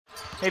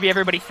maybe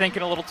everybody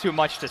thinking a little too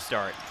much to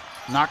start.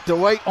 Knocked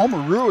away.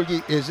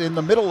 Omorugi is in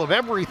the middle of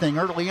everything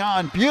early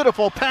on.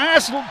 Beautiful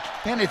pass,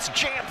 and it's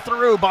jammed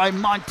through by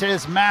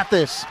Montez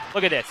Mathis.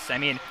 Look at this. I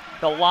mean,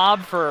 the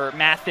lob for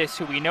Mathis,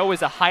 who we know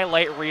is a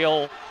highlight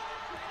reel.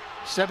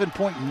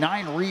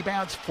 7.9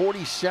 rebounds,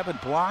 47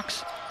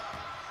 blocks.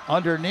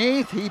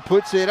 Underneath, he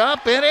puts it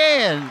up and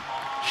in.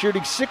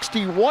 Shooting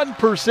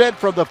 61%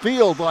 from the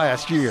field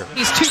last year.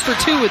 He's 2 for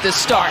 2 with this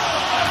start.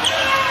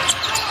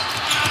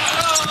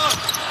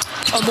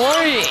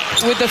 Amori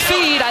with the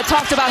feed. I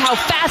talked about how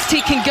fast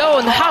he can go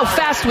and how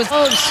fast with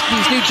these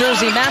New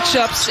Jersey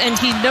matchups, and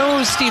he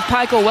knows Steve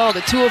Pikiell well.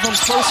 The two of them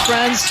close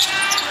friends,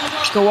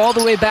 go all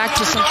the way back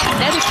to some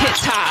Connecticut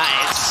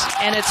ties.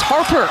 And it's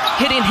Harper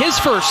hitting his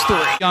first three.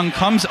 Young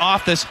comes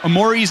off this.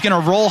 Amori's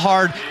going to roll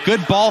hard.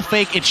 Good ball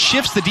fake. It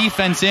shifts the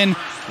defense in.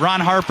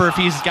 Ron Harper, if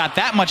he's got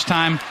that much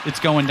time, it's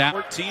going down.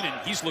 14,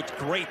 and he's looked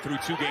great through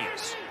 2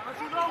 games.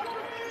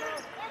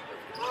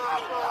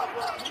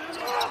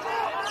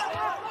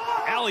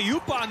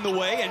 Alley-oop on the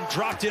way and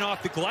dropped in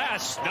off the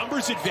glass.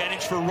 Numbers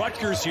advantage for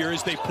Rutgers here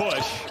as they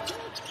push.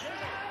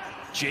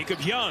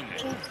 Jacob Young.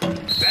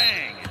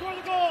 Bang. Score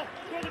the goal.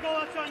 Score the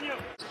goal. That's on you.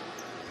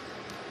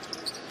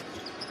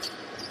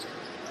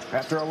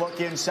 After a look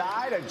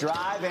inside, a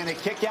drive and a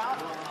kick out,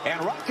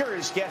 and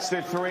Rutgers gets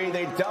the 3.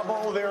 They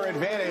double their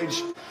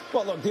advantage.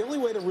 Well, look, the only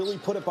way to really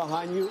put it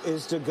behind you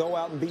is to go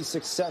out and be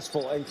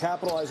successful and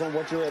capitalize on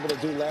what you were able to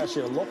do last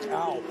year. Look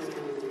out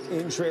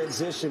in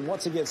transition.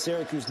 Once again,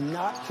 Syracuse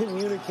not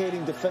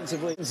communicating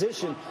defensively.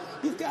 Transition,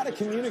 you've got to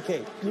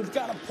communicate. You've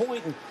got to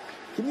point. And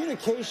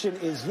communication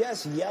is,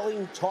 yes,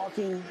 yelling,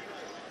 talking,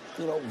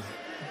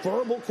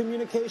 verbal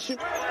communication.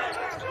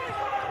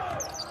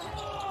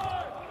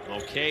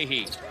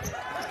 Mulcahy,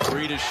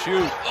 3 to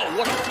shoot. Oh,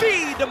 what a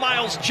feed to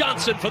Miles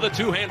Johnson for the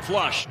 2-hand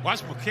flush.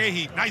 Watch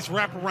Mulcahy, nice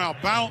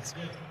wraparound bounce.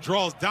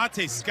 Draws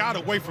Dante Scott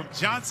away from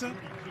Johnson.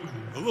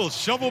 A little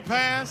shovel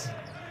pass.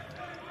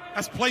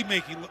 That's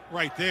playmaking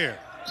right there.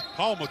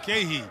 Paul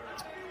Mulcahy,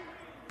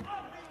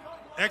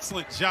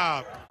 excellent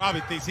job.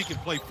 Probably thinks he can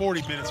play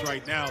 40 minutes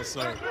right now,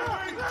 so. Young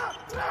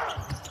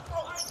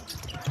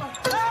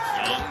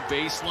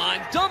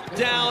baseline, dump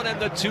down, and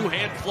the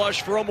 2-hand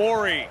flush for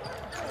Amori.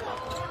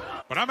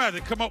 But I'm going to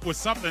have to come up with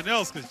something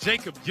else because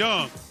Jacob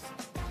Young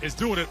is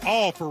doing it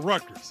all for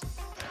Rutgers.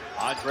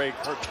 Andre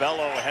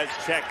Curbelo has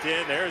checked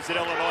in. There's an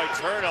Illinois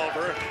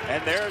turnover,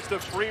 and there's the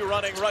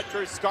free-running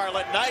Rutgers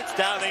Scarlet Knights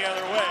down the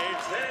other way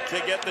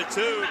to get the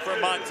 2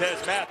 from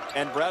Montez Mathis.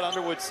 And Brad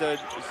Underwood said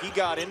he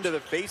got into the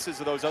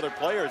faces of those other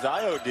players,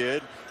 Io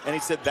did, and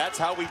he said that's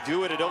how we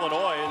do it at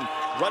Illinois, and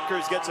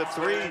Rutgers gets a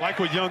 3. I like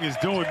what Young is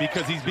doing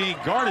because he's being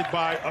guarded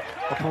by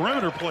a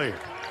perimeter player.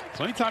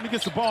 So anytime he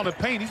gets the ball in the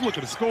paint, he's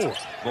looking to score.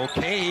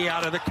 Mulcahy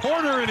out of the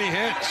corner, and he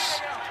hits.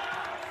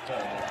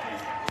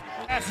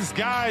 Fastest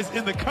guys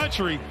in the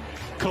country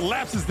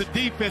collapses the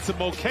defense, and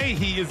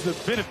Mulcahy is the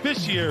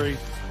beneficiary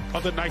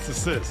of the nice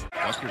assist.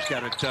 Rutgers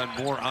got it done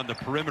more on the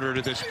perimeter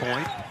to this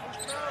point.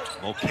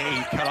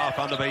 Mulcahy cut off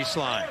on the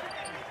baseline.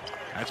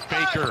 That's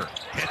Baker.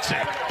 Hits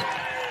it.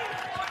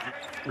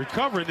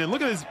 Recovering, and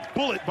look at this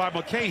bullet by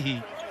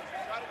Mulcahy.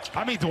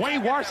 I mean,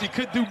 Dwayne Washington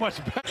could do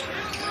much better.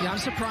 Yeah, I'm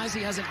surprised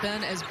he hasn't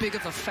been as big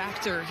of a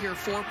factor here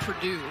for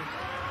Purdue.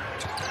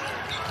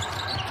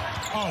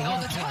 Oh,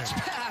 the touch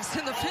pass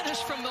and the finish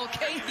from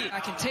Mulcahy. I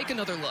can take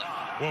another look.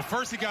 Well,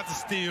 first he got the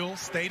steal,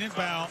 stayed in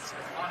bounds,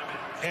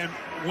 and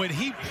when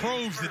he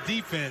probes the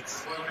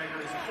defense,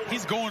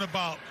 he's going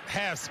about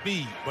half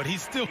speed, but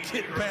he's still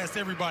getting past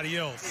everybody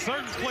else.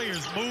 Certain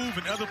players move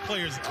and other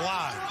players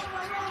glide.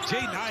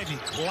 Jaden Ivey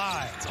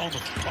glides on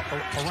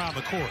around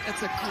the court.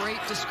 That's a great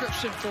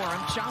description for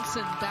him.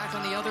 Johnson back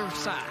on the other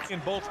side.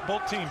 In both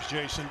teams,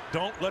 Jason,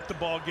 don't let the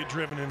ball get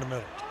driven in the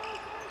middle.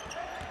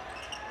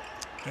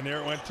 And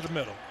there it went to the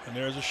middle, and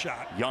there's a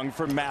shot. Young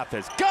for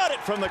Mathis. Got it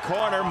from the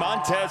corner.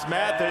 Montez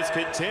Mathis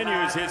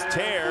continues his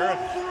tear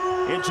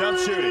in jump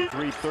shooting.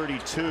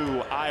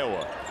 332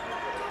 Iowa.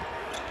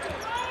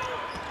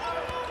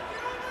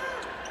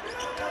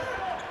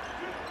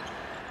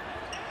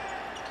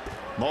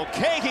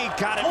 Mulcahy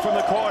got it from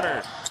the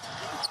corner.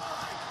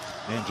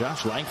 And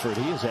Josh Langford,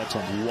 he has had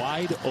some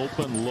wide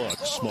open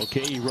looks.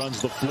 Mulcahy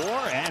runs the floor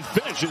and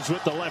finishes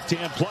with the left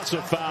hand plus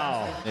a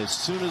foul. As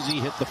soon as he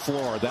hit the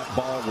floor, that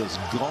ball was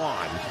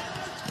gone.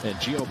 And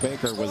Geo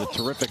Baker with a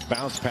terrific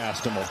bounce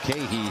pass to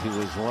Mulcahy, who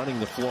was running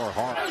the floor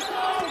hard.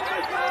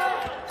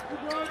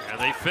 And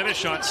they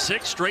finish on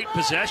 6 straight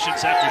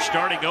possessions after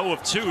starting 0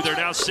 of 2. They're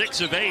now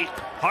 6 of 8.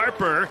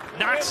 Harper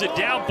knocks it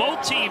down.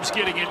 Both teams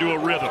getting into a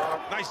rhythm.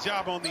 Nice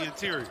job on the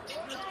interior.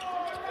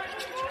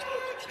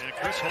 And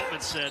Chris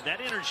Holtman said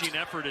that energy and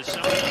effort is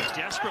something he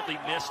desperately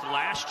missed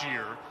last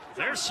year.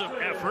 There's some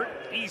effort.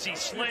 Easy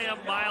slam,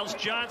 Miles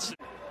Johnson.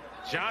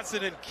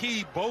 Johnson and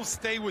Key both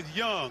stay with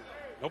Young.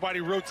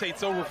 Nobody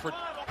rotates over for.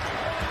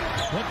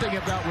 One thing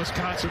about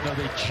Wisconsin, though,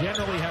 they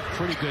generally have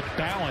pretty good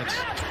balance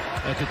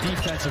at the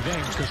defensive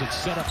end because it's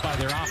set up by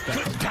their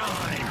offense. Good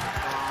time.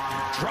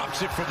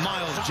 Drops it from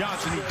Miles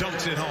Johnson, who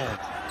dunks it home.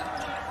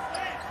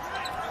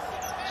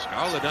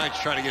 Scarlet Knights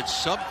trying to get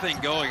something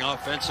going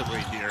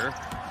offensively here.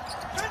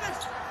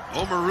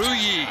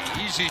 Omoruyi,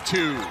 easy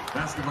two.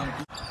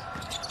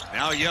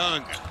 Now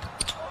Young.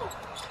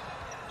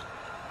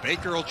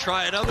 Baker will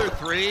try another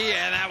three,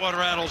 and that one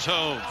rattles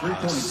home.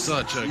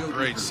 Such a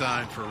great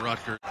sign for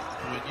Rutgers.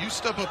 When you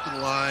step up to the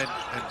line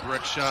and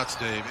direct shots,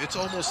 Dave, it's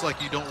almost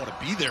like you don't want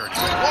to be there anymore.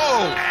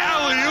 Whoa!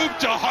 Alley-oop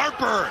to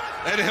Harper,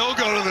 and he'll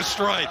go to the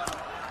stripe.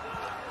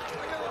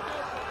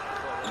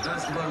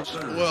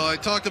 Well, I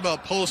talked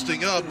about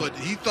posting up, but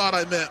he thought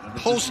I meant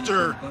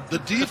poster the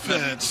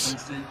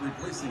defense.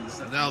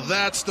 Now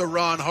that's the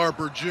Ron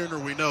Harper Jr.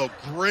 we know.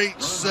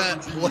 Great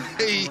set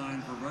play,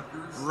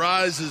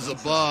 rises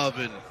above.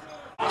 And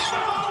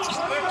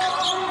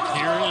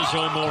here is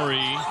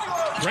Omori.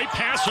 Great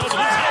pass over the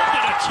top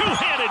and a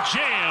two-handed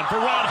jam for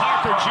Ron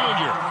Harper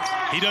Jr.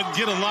 He doesn't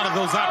get a lot of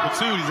those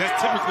opportunities. That's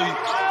typically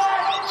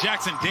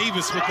Jackson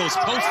Davis with those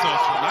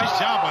post-ups. Nice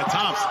job by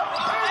Thompson.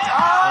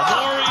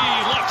 Omori,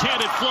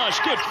 left-handed flush.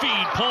 Good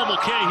feed, Paul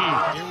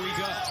Mulcahy. Here we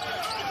go.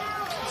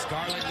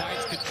 Scarlet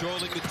Knights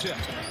controlling the tip.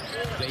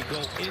 They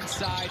go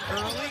inside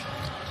early.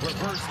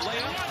 Reverse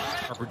layup.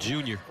 Harper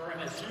Jr.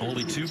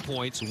 only 2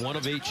 points, 1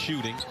 of 8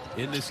 shooting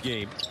in this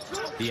game.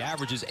 He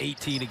averages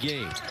 18 a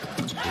game.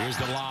 Here's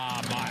the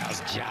lob,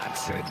 Miles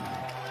Johnson.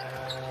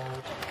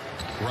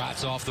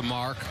 Rots off the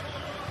mark.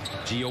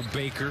 Geo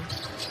Baker.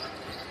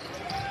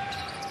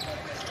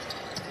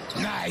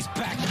 Nice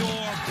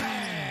backdoor,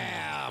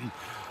 bam!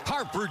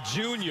 Harper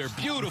Jr.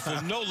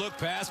 Beautiful no-look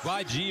pass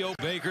by Geo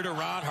Baker to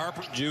Ron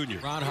Harper Jr.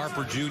 Ron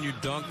Harper Jr.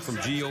 dunked from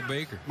Geo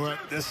Baker. Well,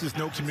 that's just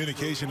no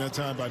communication that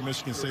time by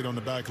Michigan State on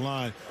the back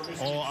line.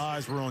 All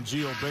eyes were on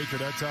Geo Baker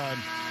that time.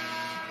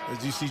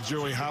 As you see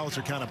Joey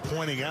Hauser kind of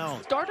pointing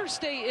out. Starters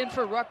stay in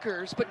for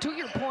Rutgers, but to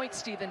your point,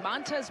 Stephen,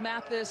 Montez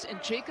Mathis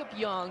and Jacob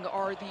Young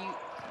are the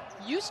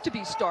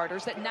used-to-be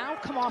starters that now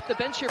come off the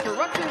bench here for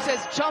Rutgers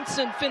as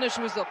Johnson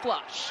finishes a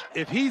flush.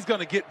 If he's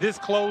going to get this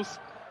close,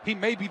 he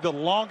may be the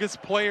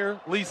longest player,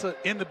 Lisa,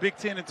 in the Big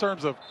Ten in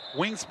terms of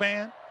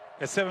wingspan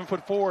at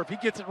 7'4". If he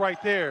gets it right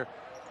there,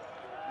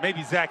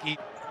 maybe Zach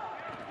Eaton.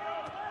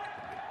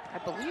 I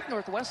believe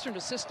Northwestern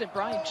assistant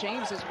Brian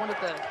James is one of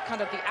the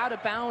kind of the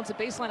out-of-bounds, the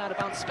baseline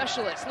out-of-bounds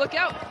specialists. Look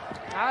out.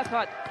 I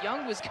thought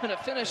Young was going to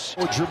finish.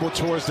 Or dribble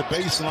towards the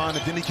baseline,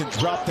 and then he can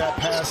drop that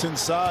pass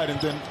inside, and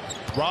then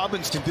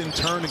Robbins can then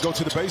turn and go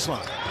to the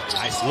baseline.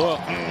 Nice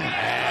look.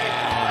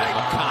 And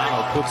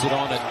McConnell puts it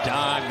on a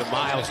dime to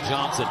Miles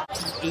Johnson.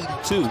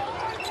 82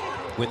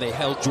 when they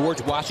held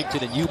George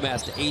Washington and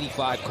UMass to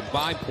 85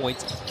 combined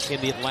points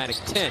in the Atlantic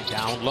 10.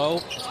 Down low,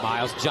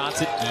 Miles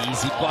Johnson,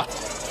 easy bucket.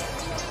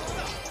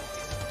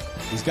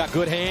 He's got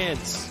good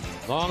hands,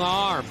 long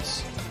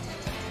arms.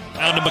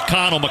 Down to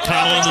McConnell.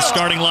 McConnell in the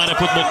starting lineup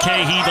with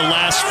Mulcahy the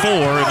last 4,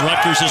 and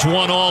Rutgers has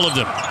won all of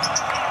them.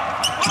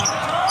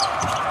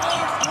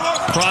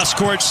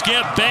 Cross-court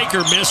skip.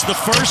 Baker missed the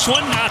first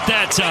one, not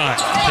that time.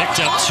 Picked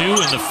up 2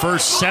 in the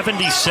first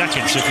 70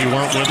 seconds if you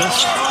weren't with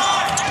us.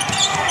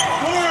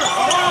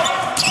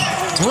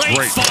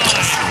 Great find.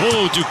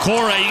 Whoa,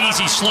 Ducore,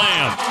 easy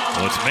slam.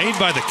 Well, it's made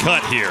by the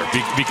cut here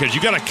because you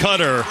got a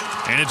cutter,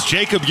 and it's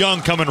Jacob Young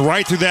coming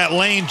right through that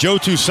lane. Joe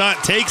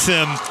Toussaint takes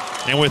him,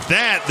 and with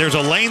that, there's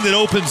a lane that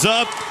opens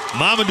up.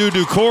 Mamadou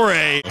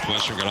Ducore.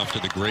 Northwestern got off to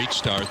the great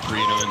start,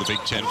 3-0 in the Big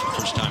Ten for the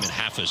first time in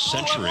half a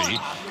century.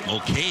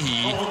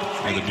 Mulcahy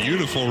with a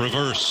beautiful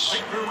reverse.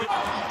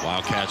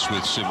 Wildcats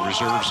with some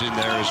reserves in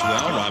there as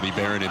well. Robbie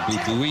Barron and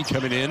Bugui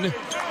coming in.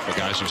 The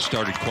guys have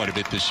started quite a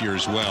bit this year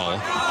as well.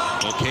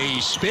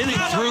 Mulcahy spinning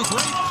through,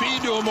 great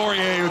feed to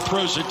Amorier who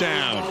throws it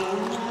down.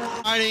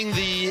 Finding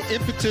the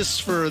impetus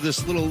for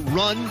this little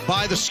run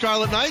by the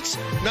Scarlet Knights.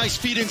 Nice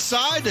feed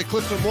inside to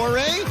Cliff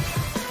Amorier.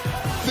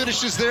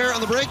 Finishes there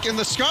on the break, and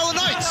the Scarlet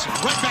Knights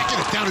right back in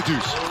it, down to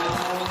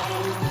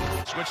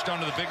deuce. Switched on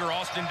to the bigger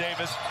Austin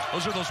Davis.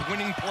 Those are those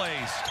winning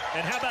plays.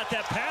 And how about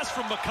that pass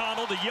from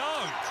McConnell to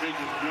Young?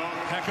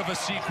 Heck of a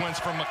sequence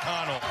from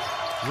McConnell.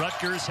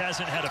 Rutgers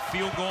hasn't had a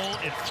field goal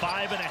in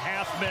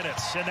 5.5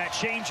 minutes, and that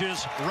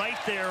changes right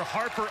there.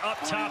 Harper up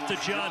top to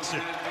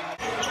Johnson.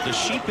 The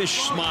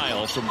sheepish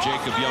smile from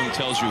Jacob Young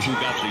tells you who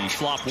got the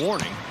flop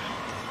warning.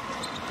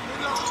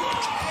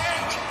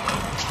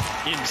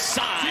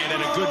 Inside,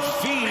 and a good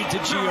feed to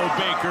Geo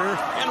Baker,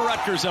 and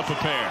Rutgers up a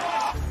pair.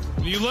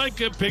 You like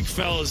good big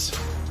fellas.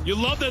 You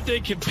love that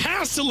they can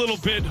pass a little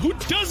bit. Who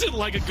doesn't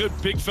like a good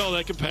big fella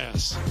that can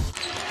pass?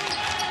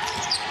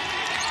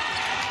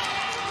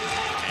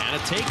 And a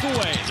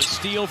takeaway. The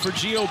steal for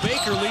Geo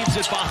Baker leaves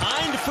it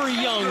behind for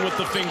Young with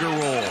the finger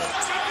roll.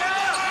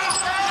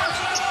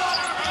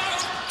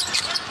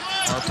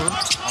 Harper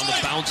on the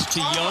bounce to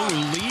Young,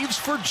 who leaves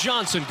for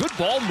Johnson. Good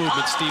ball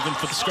movement, Stephen,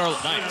 for the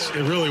Scarlet Knights.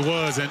 It really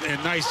was, and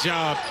nice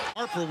job.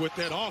 Harper with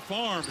that off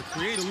arm to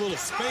create a little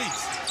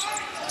space.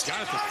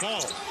 Got it to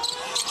fall.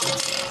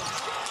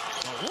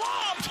 The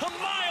lob to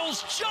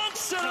Miles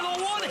Johnson and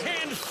a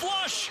one-hand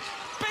flush.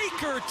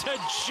 Baker to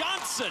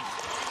Johnson.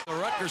 The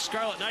Rutgers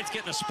Scarlet Knights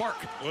getting a spark.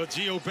 Well,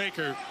 Geo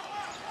Baker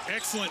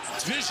excellent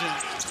vision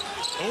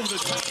over the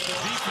top of the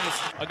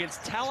defense.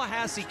 Against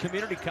Tallahassee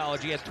Community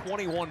College, he had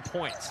 21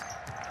 points.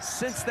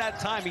 Since that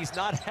time, he's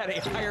not had a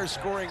higher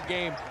scoring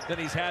game than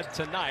he's had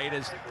tonight,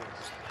 as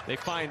they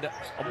find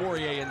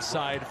Amourier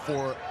inside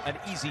for an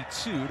easy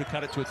 2 to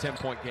cut it to a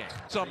 10-point game.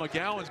 So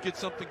McGowan's get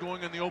something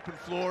going on the open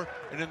floor,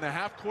 and in the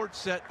half-court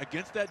set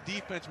against that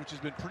defense, which has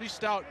been pretty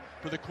stout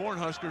for the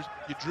Cornhuskers,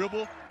 you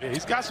dribble. Yeah,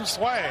 he's got some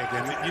swag,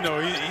 and you know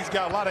he's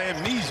got a lot of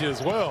amnesia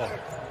as well.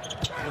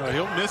 You know,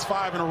 he'll miss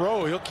 5 in a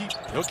row. He'll keep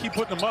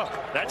putting them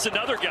up. That's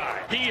another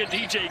guy. He and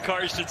DJ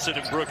Carstensen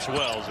and Brooks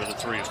Wells are the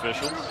 3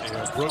 officials.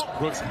 Yeah,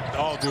 Brooks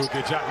all do a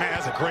good job. Man,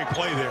 that's a great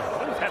play there.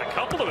 We've had a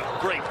couple of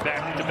great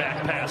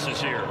back-to-back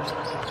passes here.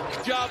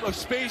 Good job of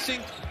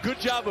spacing, good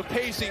job of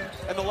pacing,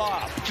 and the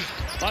lob.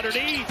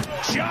 Underneath,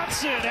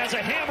 Johnson has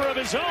a hammer of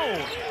his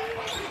own.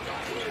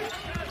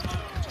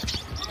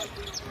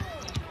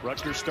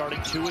 Rutgers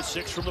starting 2 of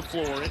 6 from the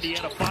floor.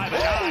 Indiana 5 of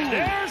 9.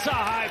 There's a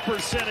high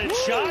percentage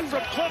shot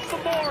from Cliff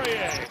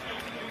Amourier.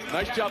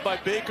 Nice job by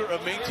Baker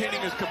of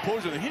maintaining his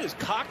composure. He just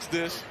cocks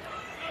this.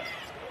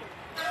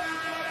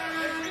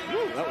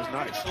 Ooh, that was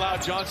nice.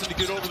 Allowed Johnson to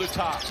get over the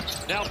top.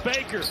 Now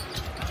Baker.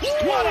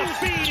 What a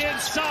feed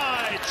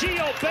inside.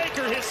 Geo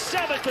Baker, his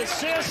 7th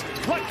assist.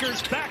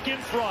 Rutgers back in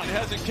front. It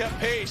hasn't kept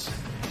pace,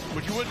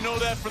 but you wouldn't know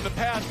that from the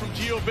pass from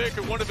Geo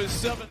Baker, one of his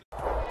 7.